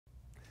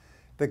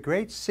The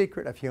great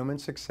secret of human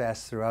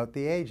success throughout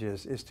the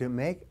ages is to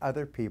make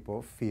other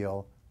people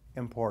feel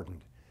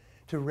important,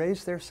 to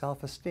raise their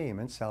self-esteem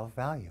and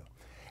self-value.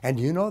 And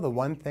you know the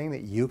one thing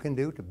that you can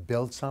do to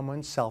build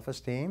someone's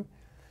self-esteem?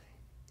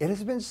 It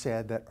has been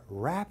said that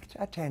rapt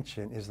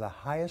attention is the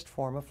highest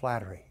form of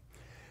flattery.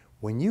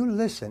 When you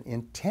listen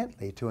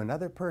intently to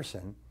another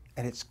person,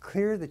 and it's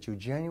clear that you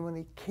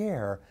genuinely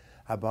care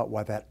about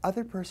what that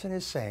other person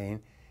is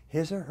saying,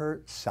 his or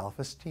her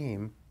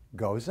self-esteem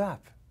goes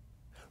up.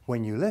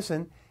 When you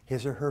listen,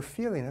 his or her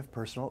feeling of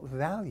personal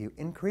value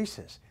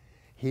increases.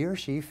 He or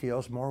she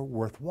feels more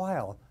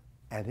worthwhile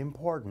and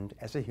important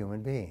as a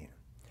human being.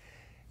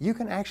 You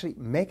can actually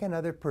make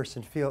another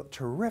person feel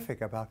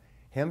terrific about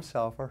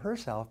himself or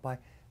herself by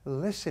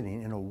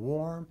listening in a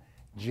warm,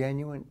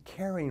 genuine,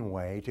 caring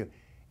way to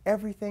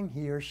everything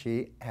he or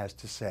she has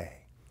to say.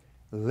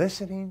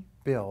 Listening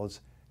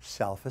builds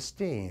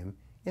self-esteem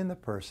in the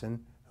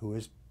person who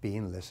is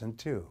being listened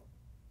to.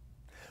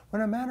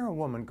 When a man or a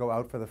woman go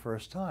out for the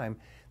first time,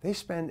 they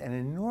spend an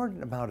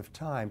inordinate amount of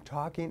time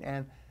talking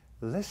and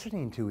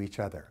listening to each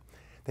other.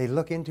 They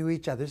look into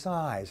each other's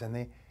eyes and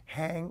they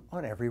hang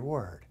on every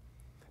word.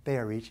 They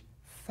are each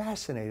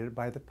fascinated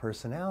by the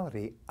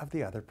personality of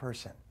the other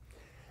person.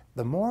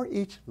 The more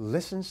each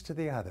listens to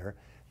the other,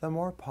 the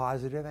more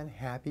positive and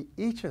happy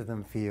each of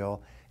them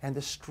feel, and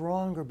the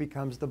stronger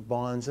becomes the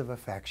bonds of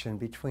affection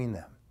between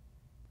them.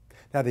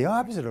 Now, the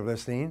opposite of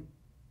listening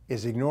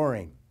is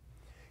ignoring.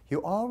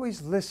 You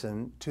always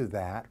listen to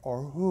that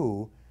or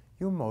who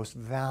you most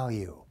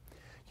value.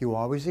 You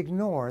always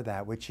ignore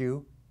that which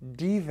you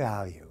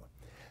devalue.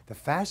 The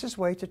fastest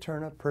way to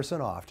turn a person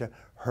off, to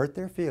hurt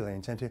their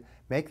feelings, and to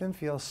make them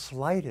feel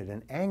slighted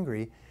and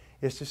angry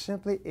is to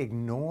simply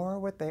ignore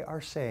what they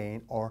are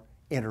saying or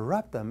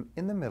interrupt them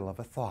in the middle of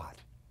a thought.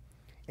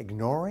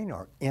 Ignoring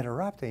or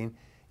interrupting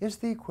is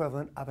the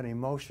equivalent of an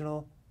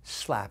emotional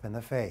slap in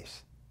the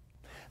face.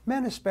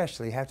 Men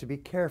especially have to be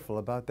careful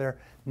about their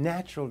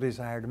natural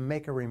desire to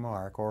make a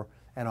remark or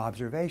an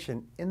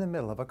observation in the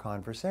middle of a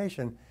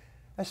conversation,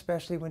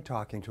 especially when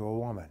talking to a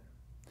woman.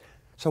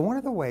 So one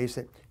of the ways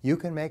that you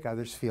can make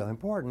others feel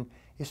important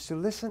is to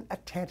listen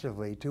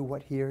attentively to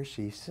what he or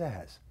she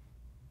says.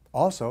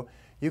 Also,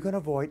 you can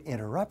avoid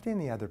interrupting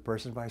the other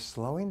person by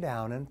slowing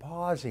down and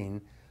pausing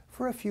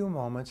for a few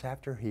moments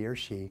after he or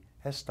she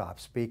has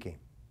stopped speaking.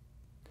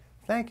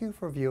 Thank you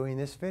for viewing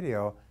this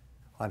video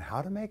on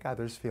how to make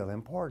others feel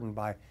important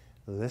by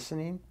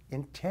listening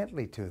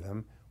intently to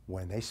them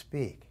when they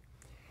speak.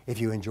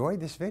 If you enjoyed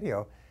this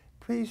video,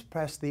 please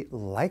press the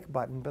like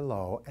button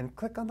below and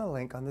click on the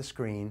link on the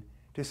screen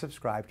to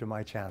subscribe to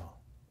my channel.